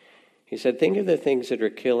award. He said, think of the things that are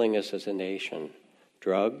killing us as a nation.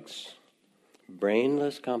 Drugs,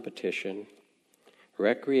 brainless competition,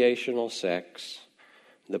 recreational sex,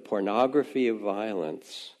 the pornography of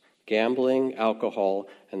violence, gambling, alcohol,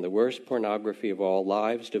 and the worst pornography of all,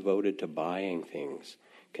 lives devoted to buying things,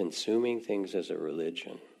 consuming things as a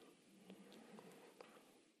religion.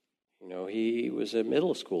 He was a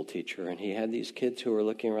middle school teacher, and he had these kids who were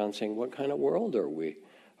looking around saying, what kind of world are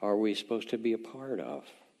we supposed to be a part of?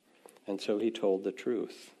 And so he told the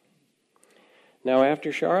truth. Now,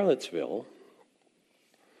 after Charlottesville,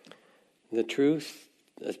 the truth,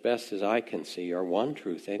 as best as I can see, or one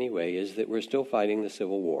truth anyway, is that we're still fighting the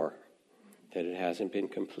Civil War, that it hasn't been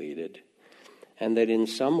completed, and that in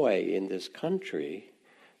some way in this country,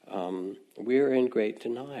 we're in great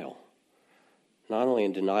denial. Not only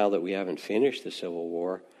in denial that we haven't finished the Civil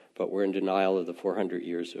War, but we're in denial of the 400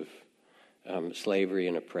 years of slavery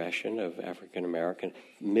and oppression of African American,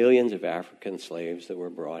 millions of African slaves that were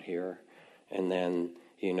brought here. And then,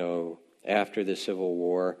 after the Civil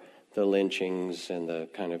War, the lynchings and the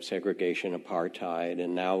kind of segregation, apartheid,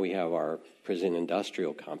 and now we have our prison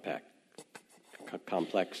industrial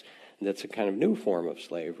complex that's a kind of new form of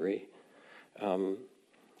slavery.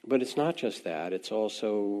 But it's not just that, it's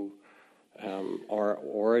also our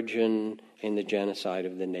origin in the genocide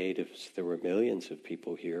of the natives. There were millions of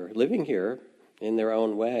people here, living here in their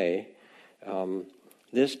own way.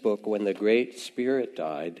 This book, When the Great Spirit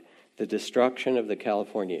Died, The Destruction of the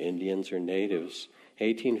California Indians or Natives,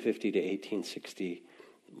 1850 to 1860,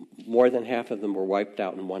 more than half of them were wiped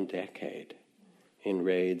out in 1 decade in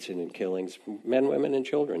raids and in killings, men, women, and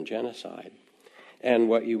children, genocide. And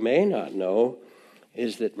what you may not know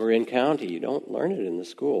is that Marin County, you don't learn it in the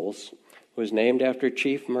schools, was named after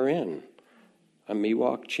Chief Marin, a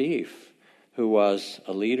Miwok chief who was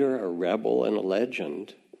a leader, a rebel, and a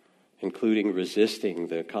legend, including resisting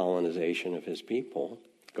the colonization of his people.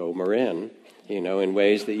 Go Marin, in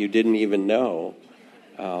ways that you didn't even know.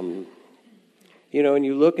 And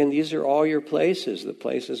you look, and these are all your places, the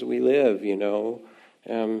places we live,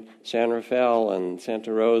 San Rafael and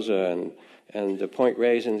Santa Rosa and the Point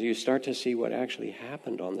Reyes, and you start to see what actually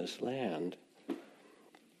happened on this land.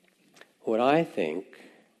 What I think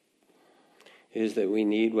is that we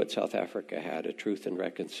need what South Africa had, a truth and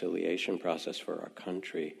reconciliation process for our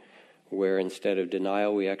country, where instead of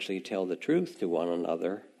denial, we actually tell the truth to one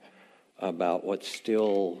another about what's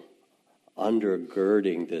still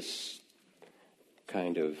undergirding this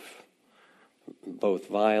kind of both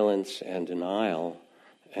violence and denial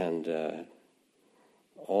and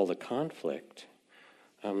all the conflict,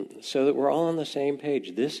 so that we're all on the same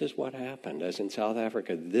page. This is what happened. As in South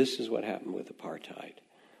Africa, this is what happened with apartheid,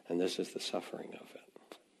 and this is the suffering of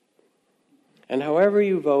it. And however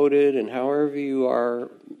you voted and however you are,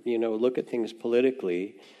 look at things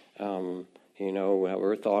politically,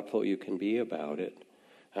 however thoughtful you can be about it,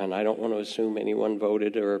 and I don't want to assume anyone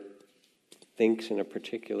voted or thinks in a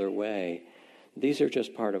particular way. These are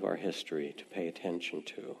just part of our history to pay attention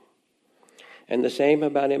to. And the same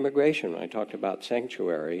about immigration. When I talked about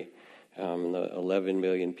sanctuary, the 11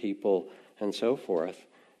 million people and so forth,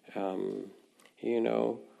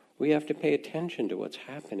 we have to pay attention to what's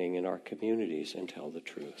happening in our communities and tell the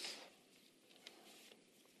truth.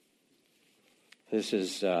 This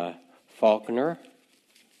is Faulkner,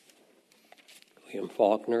 William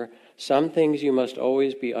Faulkner. Some things you must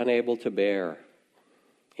always be unable to bear.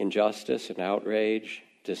 Injustice and outrage,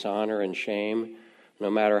 dishonor and shame, no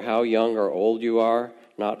matter how young or old you are,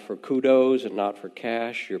 not for kudos and not for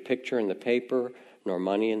cash, your picture in the paper, nor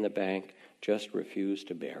money in the bank, just refuse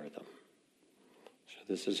to bear them. So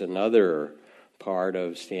this is another part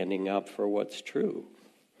of standing up for what's true.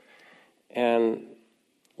 And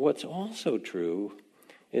what's also true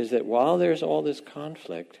is that while there's all this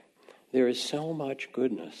conflict, there is so much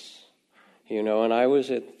goodness. And I was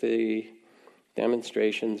at the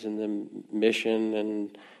demonstrations in the Mission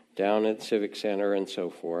and down at Civic Center and so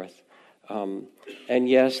forth. And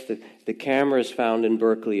yes, the cameras found in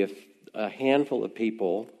Berkeley a handful of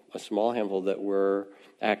people, a small handful that were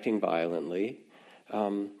acting violently.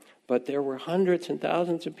 But there were hundreds and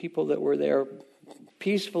thousands of people that were there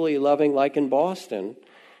peacefully loving, like in Boston.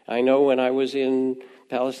 I know when I was in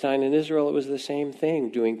Palestine and Israel, it was the same thing,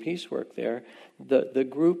 doing peace work there. The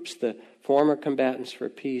groups, the former combatants for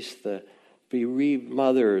peace, the bereaved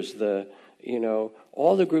mothers,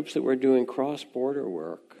 all the groups that were doing cross-border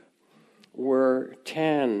work were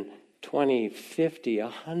 10, 20, 50,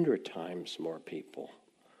 100 times more people,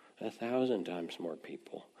 1,000 times more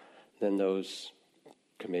people than those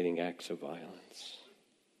committing acts of violence.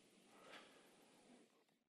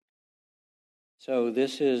 So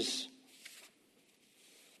this is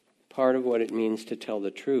part of what it means to tell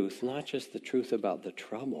the truth, not just the truth about the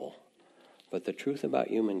trouble, but the truth about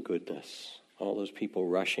human goodness. All those people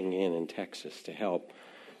rushing in Texas to help,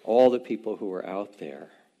 all the people who are out there.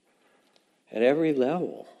 At every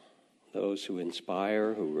level, those who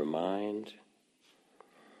inspire, who remind.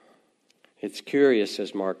 It's curious,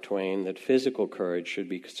 says Mark Twain, that physical courage should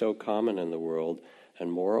be so common in the world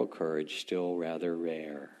and moral courage still rather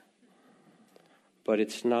rare. But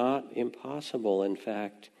it's not impossible. In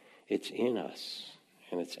fact, it's in us,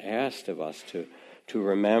 and it's asked of us to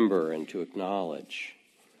remember and to acknowledge.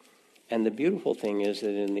 And the beautiful thing is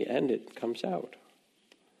that in the end it comes out.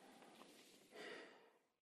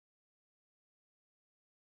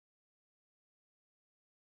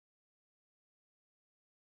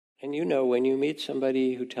 And when you meet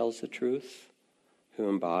somebody who tells the truth, who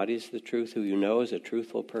embodies the truth, who you know is a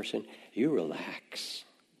truthful person, you relax.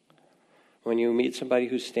 When you meet somebody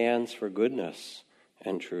who stands for goodness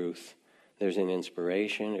and truth, there's an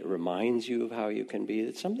inspiration. It reminds you of how you can be.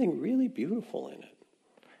 There's something really beautiful in it.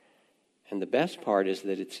 And the best part is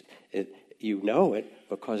that you know it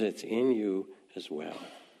because it's in you as well.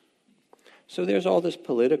 So there's all this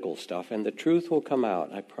political stuff, and the truth will come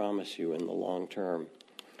out, I promise you, in the long term.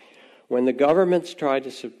 When the governments tried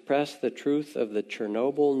to suppress the truth of the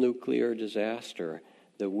Chernobyl nuclear disaster,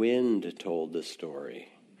 the wind told the story.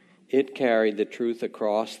 It carried the truth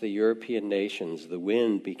across the European nations. The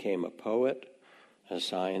wind became a poet, a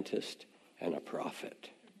scientist, and a prophet.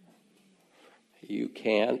 You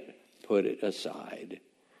can't put it aside.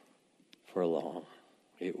 for long.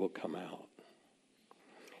 It will come out.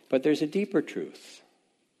 But there's a deeper truth,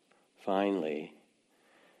 finally,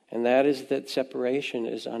 and that is that separation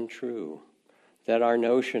is untrue. That our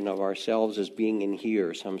notion of ourselves as being in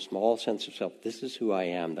here, some small sense of self, this is who I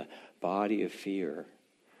am, the body of fear.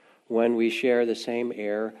 When we share the same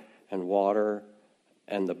air and water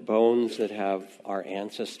and the bones that have our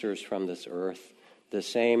ancestors from this earth, the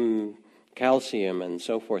same calcium and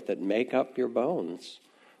so forth that make up your bones,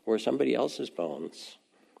 or somebody else's bones,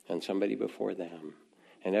 and somebody before them.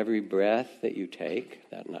 And every breath that you take,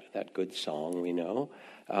 that good song we know,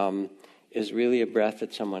 is really a breath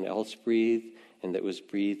that someone else breathed, and that was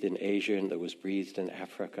breathed in Asia, and that was breathed in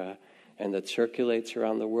Africa, and that circulates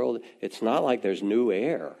around the world. It's not like there's new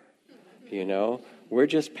air, We're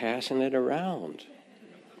just passing it around.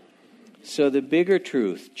 So the bigger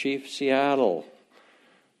truth, Chief Seattle,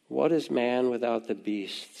 what is man without the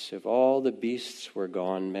beasts? If all the beasts were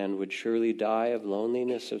gone, men would surely die of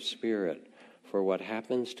loneliness of spirit. For what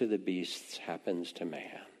happens to the beasts happens to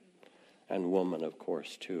man. And woman, of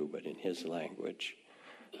course, too, but in his language.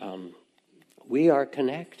 We are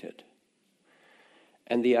connected.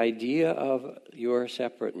 And the idea of your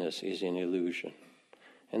separateness is an illusion.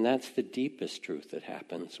 And that's the deepest truth that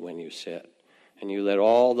happens when you sit. And you let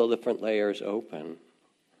all the different layers open.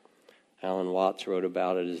 Alan Watts wrote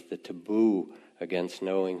about it as the taboo against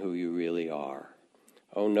knowing who you really are.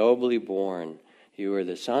 O nobly born, you are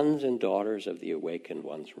the sons and daughters of the awakened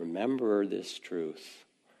ones. Remember this truth.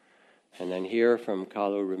 And then hear from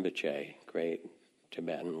Kalu Rinpoche, great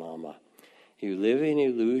Tibetan Lama. You live in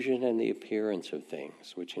illusion and the appearance of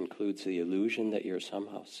things, which includes the illusion that you're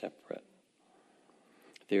somehow separate.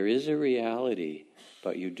 There is a reality,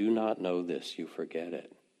 but you do not know this, you forget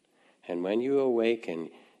it. And when you awaken,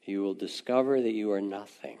 you will discover that you are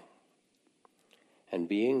nothing. And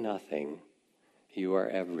being nothing, you are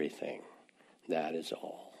everything. That is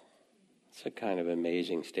all. It's a kind of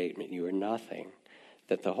amazing statement. You are nothing.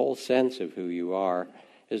 That the whole sense of who you are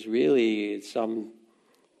is really in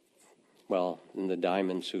the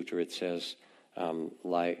Diamond Sutra it says, and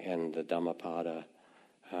the Dhammapada,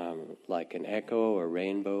 like an echo, a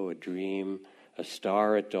rainbow, a dream, a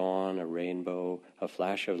star at dawn, a rainbow, a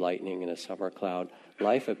flash of lightning in a summer cloud.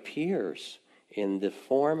 Life appears in the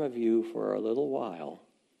form of you for a little while.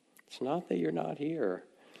 It's not that you're not here,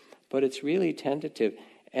 but it's really tentative.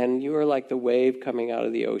 And you are like the wave coming out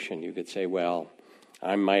of the ocean. You could say, well,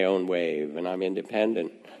 I'm my own wave and I'm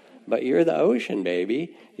independent. But you're the ocean,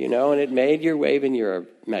 baby, and it made your wave, and you're a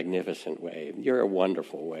magnificent wave. You're a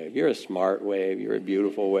wonderful wave. You're a smart wave. You're a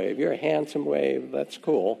beautiful wave. You're a handsome wave. That's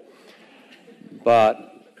cool.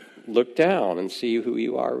 But look down and see who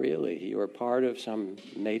you are really. You are part of some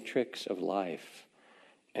matrix of life.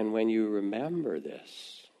 And when you remember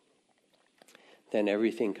this, then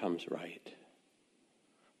everything comes right.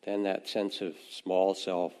 Then that sense of small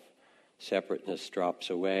self separateness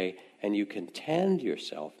drops away, and you can tend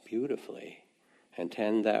yourself beautifully and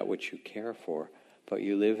tend that which you care for, but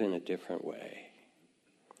you live in a different way.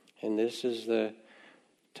 And this is the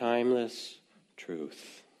timeless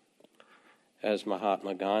truth. As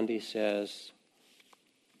Mahatma Gandhi says,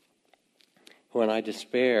 when I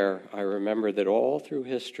despair, I remember that all through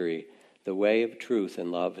history, the way of truth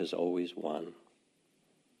and love has always won.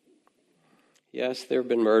 Yes, there have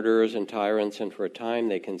been murderers and tyrants, and for a time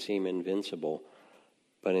they can seem invincible,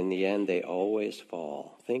 but in the end they always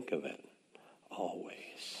fall. Think of it,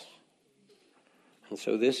 always. And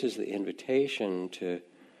so this is the invitation to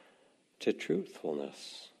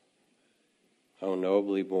truthfulness. O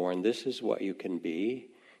nobly born, this is what you can be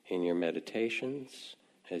in your meditations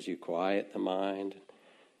as you quiet the mind.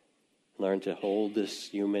 Learn to hold this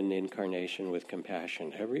human incarnation with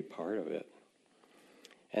compassion, every part of it.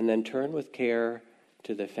 And then turn with care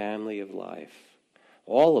to the family of life.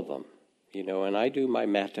 All of them, and I do my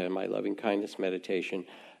metta, my loving kindness meditation.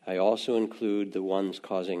 I also include the ones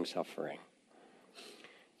causing suffering.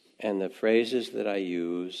 And the phrases that I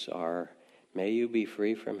use are, may you be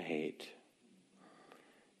free from hate.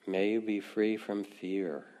 May you be free from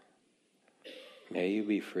fear. May you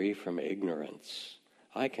be free from ignorance.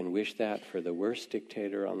 I can wish that for the worst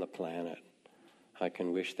dictator on the planet. I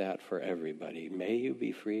can wish that for everybody. May you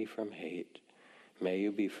be free from hate. May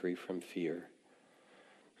you be free from fear.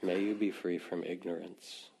 May you be free from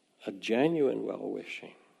ignorance. A genuine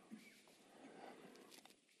well-wishing.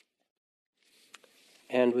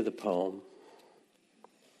 And with a poem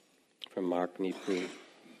from Mark Nipu.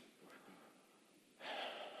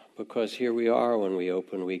 Because here we are, when we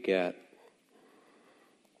open, we get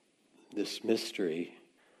this mystery,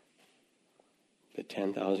 the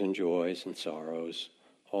 10,000 joys and sorrows,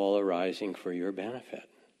 all arising for your benefit.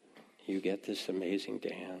 You get this amazing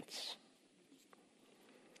dance.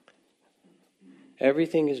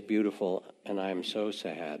 Everything is beautiful, and I am so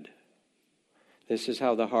sad. This is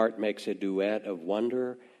how the heart makes a duet of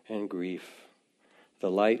wonder and grief.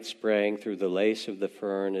 The light spraying through the lace of the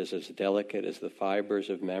fern is as delicate as the fibers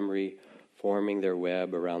of memory forming their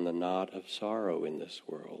web around the knot of sorrow in this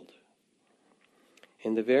world.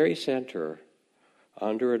 In the very center,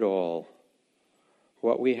 under it all,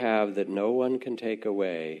 what we have that no one can take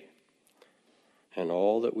away, and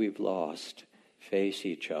all that we've lost face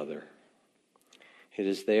each other. It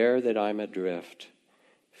is there that I'm adrift,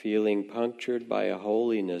 feeling punctured by a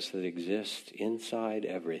holiness that exists inside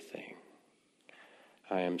everything.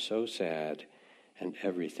 I am so sad, and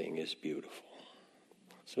everything is beautiful.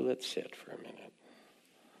 So let's sit for a minute.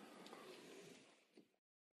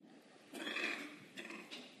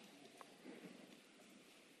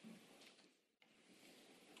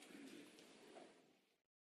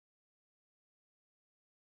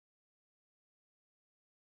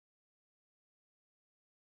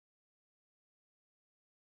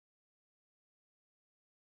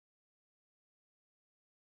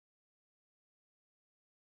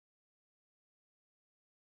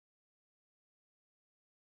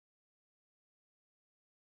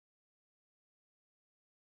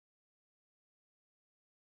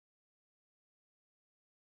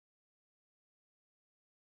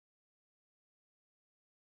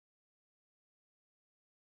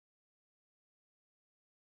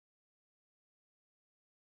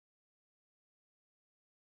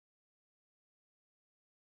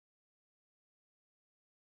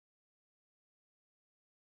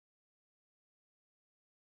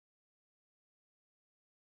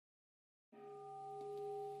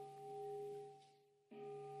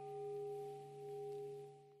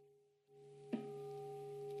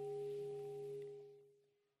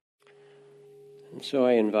 And so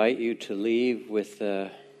I invite you to leave with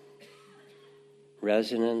the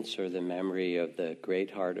resonance or the memory of the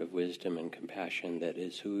great heart of wisdom and compassion that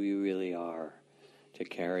is who you really are, to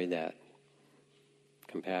carry that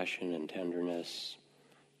compassion and tenderness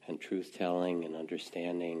and truth-telling and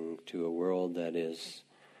understanding to a world that is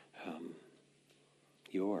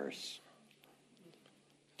yours,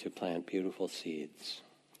 to plant beautiful seeds.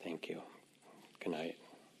 Thank you. Good night.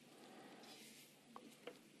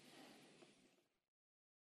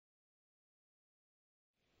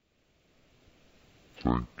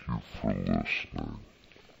 Thank you for listening.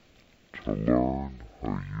 To learn how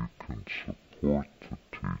you can support the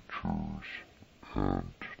teachers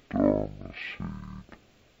and Dharma Seed,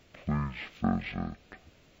 please visit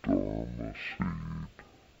dharmaseed.org.